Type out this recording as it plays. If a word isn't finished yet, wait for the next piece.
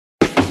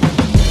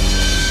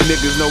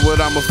Niggas know what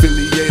I'm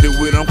affiliated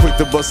with. I'm quick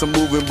to bust a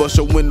move and bust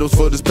your windows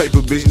for this paper,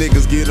 bitch.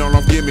 Niggas get on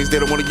off gimmicks, they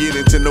don't wanna get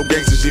into no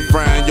gangster shit.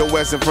 Frying your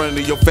ass in front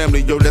of your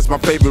family, yo, that's my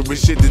favorite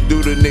shit to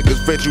do to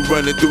niggas. Fred, you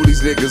running through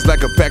these niggas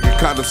like a pack of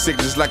condom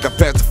sickness, like I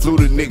passed the flu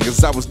to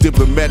niggas. I was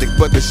diplomatic,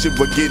 but the shit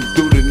was getting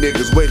through to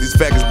niggas. Way these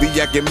faggots be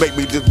acting make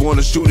me just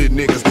wanna shoot at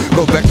niggas.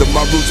 Go back to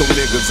my roots on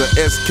niggas,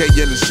 a SK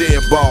in the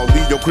shed ball.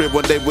 Leave your crib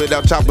one day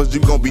without choppers,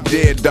 you gon' be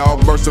dead,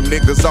 dog. Burn some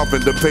niggas off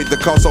and to pay the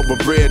cost over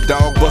bread,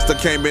 dog. Buster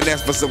came and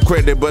asked for some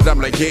credit, but I'm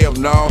like, hell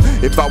no.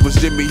 If I was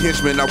Jimmy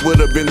Hinchman, I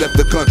would've been left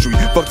the country.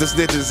 Fuck the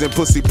snitches and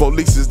pussy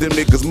polices, them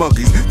niggas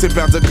monkeys. 10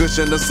 pounds of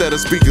cushion, a set of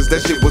speakers,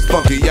 that shit was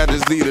funky. I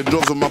just leave the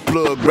doors with my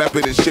plug, wrap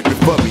it and ship it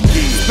for me.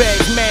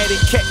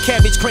 Spasmatic,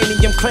 cabbage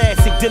cranium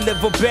classic,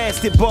 deliver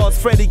bastard bars,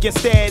 Freddie and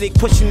Statik,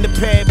 pushing the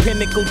pad,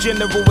 pinnacle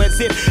general as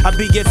if I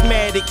be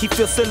asthmatic. He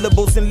feels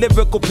syllables in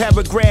lyrical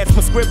paragraphs,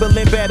 from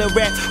scribbling better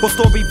raps or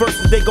story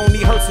verses. They gon'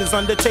 need hearses.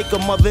 Undertaker,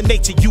 Mother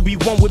Nature, you be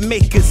one with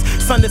makers.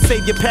 Son to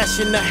save your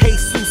passion, a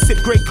Jesus, sip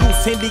Grey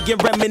Goose, Hindi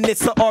and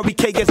reminisce of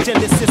REK as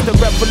Genesis. The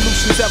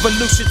revolution's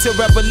evolution to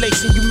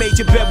revelation. You made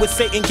your bed with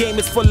Satan, game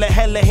is full of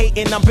hella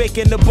hating. I'm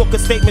breaking a book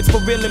of statements for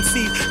real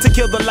MCs to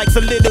kill the likes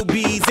of little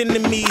bees,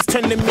 enemies,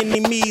 turn them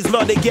mini-me's.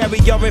 Lord of Gary,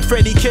 y'all and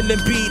Freddie killing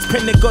beats.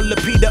 Pinnacle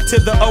Lapid up to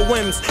the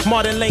OMs.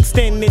 Martin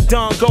Langston and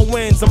Don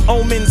Goins. I'm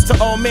omens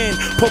to all men.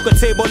 Poker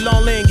table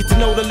all in. Get to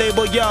know the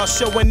label, y'all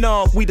showing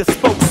off. We the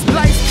spokesmen.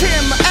 Lights,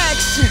 camera,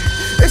 action.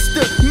 It's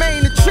the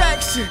main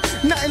attraction.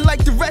 Nothing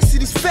like the rest of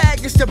these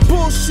faggots. That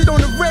bullshit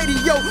on the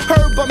radio,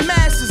 heard by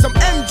masses. I'm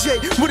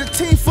MJ with a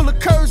team full of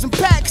curves and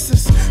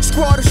Paxes.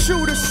 Squad of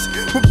shooters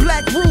with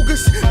black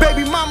Rugers.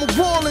 Baby mama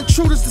wall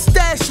intruders, the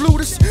stash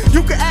looters.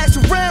 You can ask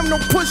around, no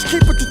push,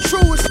 keep it the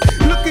truest.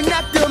 Looking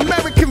at the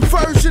American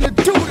version of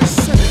do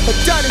this. I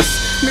done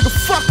this, nigga,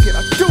 fuck it,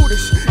 I do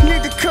this.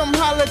 Need to come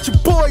holler at your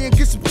boy and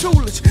get some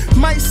toolage.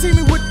 Might see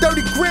me with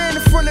 30 grand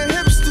in front of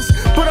hipsters,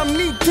 but I'm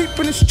knee deep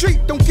in the street,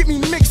 don't get me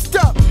mixed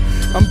up.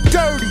 I'm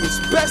dirty, it's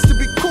best to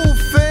be cool,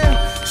 fam.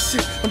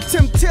 Shit, I'm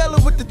Tim Taylor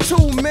with the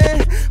tool,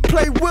 man.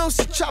 Play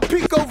Wilson, chop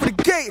peek over the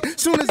gate.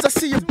 Soon as I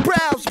see you